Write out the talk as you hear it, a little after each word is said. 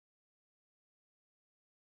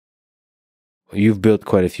you've built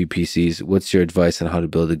quite a few PCs. What's your advice on how to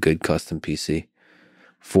build a good custom PC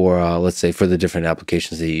for, let's say, for the different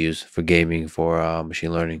applications that you use for gaming, for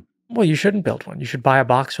machine learning? Well, you shouldn't build one. You should buy a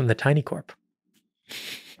box from the Tiny Corp.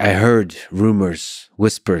 I heard rumors,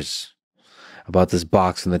 whispers about this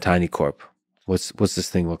box in the Tiny Corp. What's this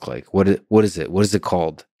thing look like? What is it? What is it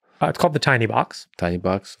called? It's called the Tiny Box. Tiny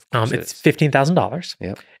Box? It's $15,000.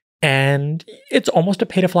 Yep. And it's almost a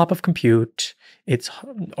petaflop of compute. It's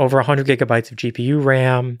over 100 gigabytes of GPU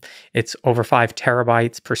RAM. It's over 5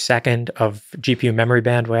 terabytes per second of GPU memory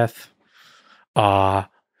bandwidth. I'm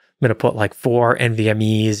going to put like 4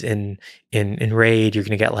 NVMEs in RAID. You're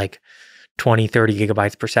going to get like 20, 30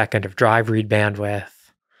 gigabytes per second of drive read bandwidth.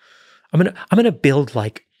 I'm going to build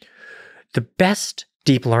like the best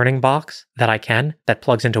deep learning box that I can that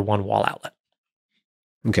plugs into one wall outlet.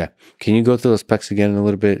 Okay. Can you go through those specs again a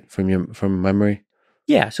little bit from memory?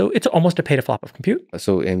 Yeah, so it's almost a petaflop of compute.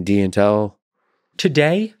 So AMD, Intel?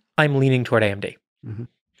 Today, I'm leaning toward AMD.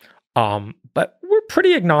 But we're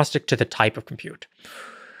pretty agnostic to the type of compute.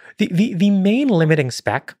 The main limiting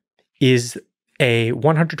spec is a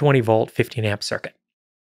 120 volt, 15 amp circuit.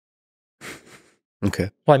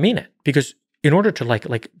 Okay. Well, I mean it, because in order to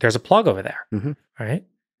like there's a plug over there, right?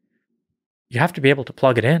 You have to be able to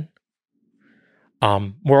plug it in.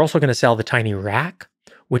 We're also going to sell the tiny rack,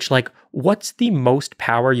 which what's the most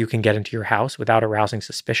power you can get into your house without arousing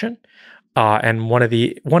suspicion? And one of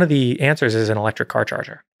the answers is an electric car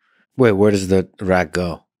charger. Wait, where does the rack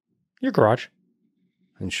go? Your garage.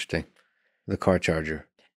 Interesting. The car charger.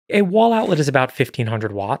 A wall outlet is about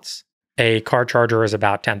 1,500 watts. A car charger is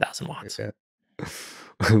about 10,000 watts. Okay.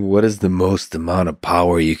 What is the most amount of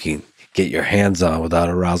power you can get your hands on without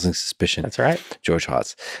arousing suspicion? That's right. George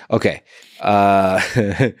Hotz. Okay.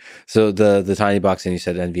 So the tiny box, and you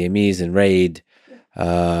said NVMEs and RAID.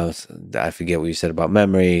 I forget what you said about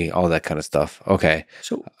memory, all that kind of stuff. Okay.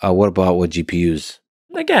 So what about GPUs?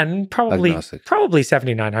 Again, probably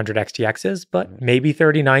 7900 XTXs, but maybe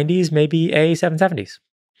 3090s, maybe A770s.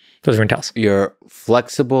 Those are Intels. You're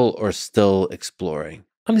flexible or still exploring?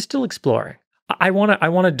 I'm still exploring. I want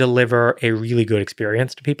to deliver a really good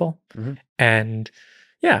experience to people. And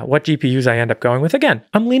yeah, what GPUs I end up going with, again,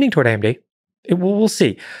 I'm leaning toward AMD. We'll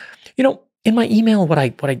see. In my email, what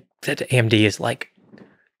I said to AMD is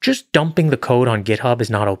just dumping the code on GitHub is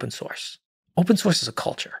not open source. Open source is a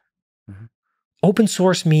culture. Open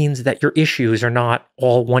source means that your issues are not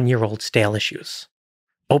all 1-year-old stale issues.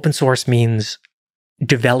 Open source means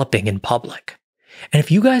developing in public. And if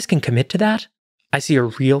you guys can commit to that, I see a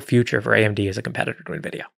real future for AMD as a competitor to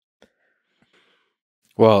NVIDIA.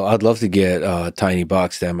 Well, I'd love to get a tiny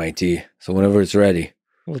box to MIT. So whenever it's ready,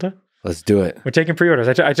 let's do it. We're taking pre-orders.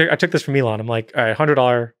 I took this from Elon. I'm like, all right,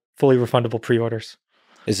 $100 fully refundable pre-orders.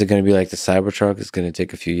 Is it going to be like the Cybertruck? It's going to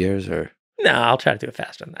take a few years, or? No, I'll try to do it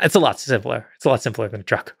faster than that. It's a lot simpler. It's a lot simpler than a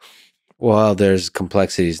truck. Well, there's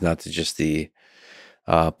complexities, not to just the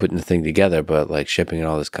putting the thing together, but shipping and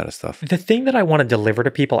all this kind of stuff. The thing that I want to deliver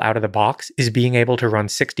to people out of the box is being able to run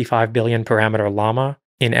 65 billion parameter llama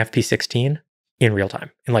in FP16 in real time,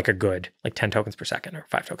 in a good 10 tokens per second or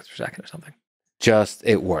 5 tokens per second or something. Just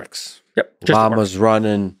it works. Yep. Llama's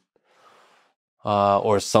running,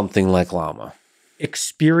 or something like Llama.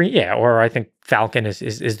 Experience, yeah, or I think Falcon is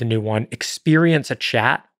the new one. Experience a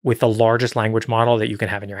chat with the largest language model that you can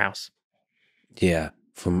have in your house. Yeah,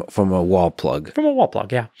 from a wall plug. From a wall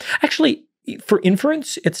plug, yeah. Actually, for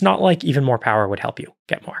inference, it's not like even more power would help you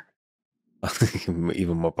get more.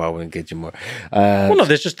 Even more power would get you more. Well, no,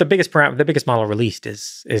 there's just the biggest model released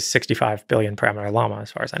is 65 billion parameter llama,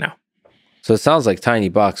 as far as I know. So it sounds like Tiny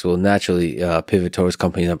Box will naturally pivot towards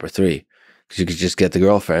company number 3, because you could just get the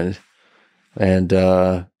girlfriend and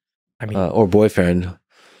or boyfriend.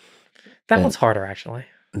 That one's harder, actually.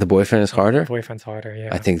 The boyfriend is harder? The boyfriend's harder, yeah.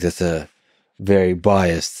 I think that's a very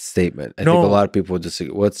biased statement. I think a lot of people would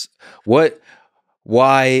disagree.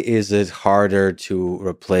 Why is it harder to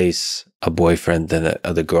replace a boyfriend than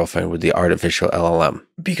the girlfriend with the artificial LLM?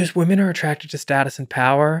 Because women are attracted to status and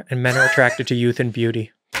power, and men are attracted to youth and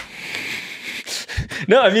beauty.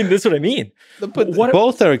 No, I mean, that's what I mean. But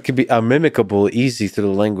both are mimicable easy through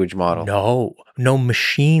the language model. No,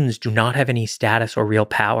 machines do not have any status or real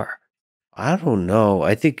power. I don't know.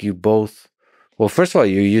 I think you both. Well, first of all,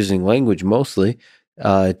 you're using language mostly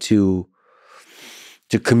to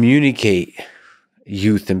communicate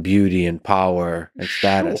youth and beauty and power and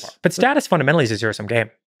status. Sure. But status fundamentally is a zero-sum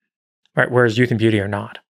game, right? Whereas youth and beauty are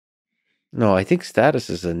not. No, I think status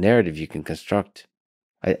is a narrative you can construct.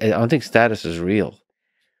 I don't think status is real.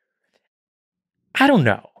 I don't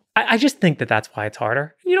know. I just think that's why it's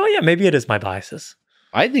harder. Yeah, maybe it is my biases.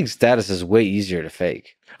 I think status is way easier to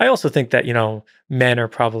fake. I also think that, men are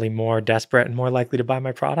probably more desperate and more likely to buy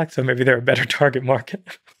my product. So maybe they're a better target market.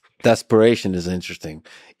 Desperation is interesting.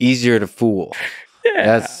 Easier to fool.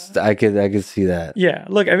 Yeah. I could see that. Yeah.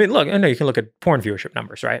 Look, I know you can look at porn viewership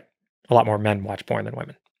numbers, right? A lot more men watch porn than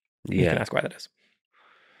women. You can ask why that is.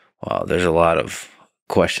 Wow, there's a lot of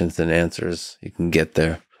questions and answers you can get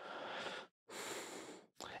there.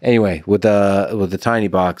 Anyway, with the Tiny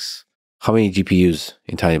Box, how many GPUs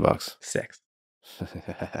in Tiny Box? 6.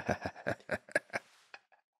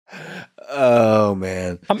 Oh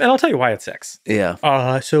man. And I'll tell you why it's 6. Yeah.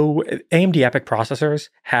 So AMD EPYC processors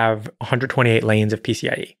have 128 lanes of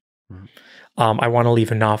PCIe. Mm-hmm. I want to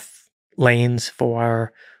leave enough lanes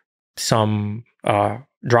for some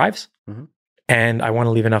drives, mm-hmm. and I want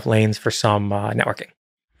to leave enough lanes for some networking.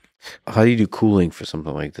 How do you do cooling for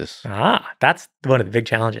something like this? That's one of the big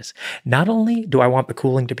challenges. Not only do I want the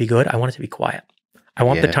cooling to be good, I want it to be quiet. I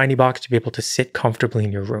want the Tiny Box to be able to sit comfortably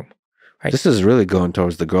in your room. Right? This is really going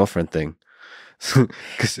towards the girlfriend thing.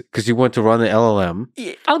 Because you want to run the LLM.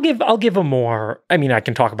 I'll give a more, I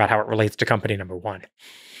can talk about how it relates to company number 1.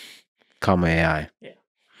 Comma AI. Yeah.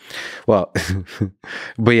 Well,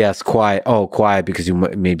 but yes, quiet. Oh, quiet because you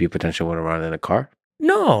maybe potentially want to run in a car?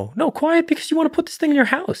 No, quiet because you want to put this thing in your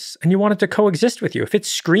house and you want it to coexist with you. If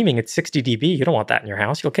it's screaming at 60 dB, you don't want that in your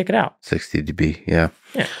house. You'll kick it out. 60 dB, yeah.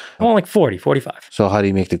 Yeah, I want like 40, 45. So how do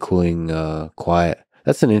you make the cooling quiet?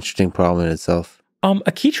 That's an interesting problem in itself.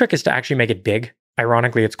 A key trick is to actually make it big.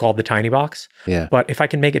 Ironically, it's called the Tiny Box. Yeah. But if I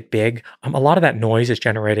can make it big, a lot of that noise is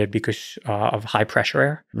generated because of high pressure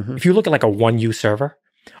air. Mm-hmm. If you look at like a 1U server,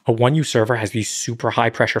 a 1U server has these super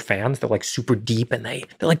high pressure fans. They're like super deep and they're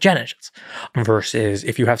like jet engines. Versus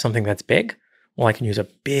if you have something that's big, well, I can use a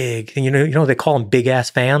big thing. You know, they call them big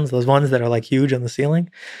ass fans, those ones that are like huge on the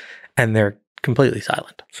ceiling, and they're completely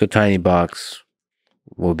silent. So Tiny Box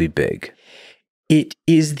will be big. It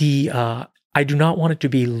is I do not want it to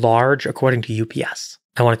be large according to UPS.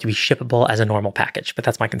 I want it to be shippable as a normal package, but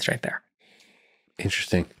that's my constraint there.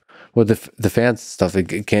 Interesting. Well, the fan stuff,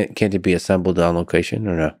 can't it be assembled on location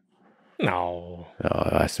or no? No. Oh,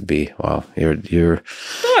 it has to be. Wow, you're.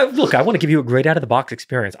 No, look, I want to give you a great out of the box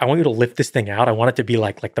experience. I want you to lift this thing out. I want it to be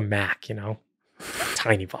like the Mac,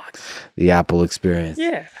 Tiny Box. The Apple experience.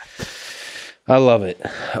 Yeah. I love it.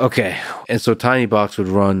 Okay, and so Tiny Box would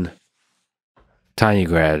run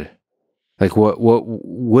TinyGrad. Like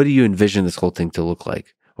what do you envision this whole thing to look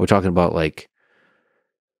like? We're talking about like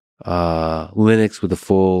Linux with a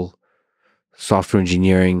full software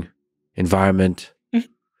engineering environment, mm-hmm.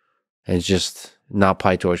 and it's just not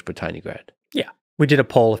PyTorch but TinyGrad. Yeah, we did a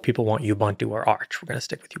poll if people want Ubuntu or Arch. We're going to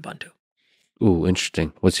stick with Ubuntu. Ooh,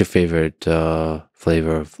 interesting. What's your favorite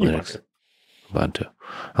flavor of Linux? Ubuntu.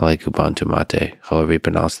 I like Ubuntu Mate. However you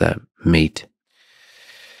pronounce that, mate.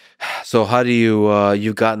 So how do you,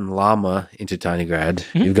 you've gotten Llama into TinyGrad,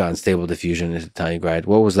 mm-hmm. you've gotten Stable Diffusion into TinyGrad.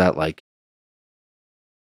 What was that like?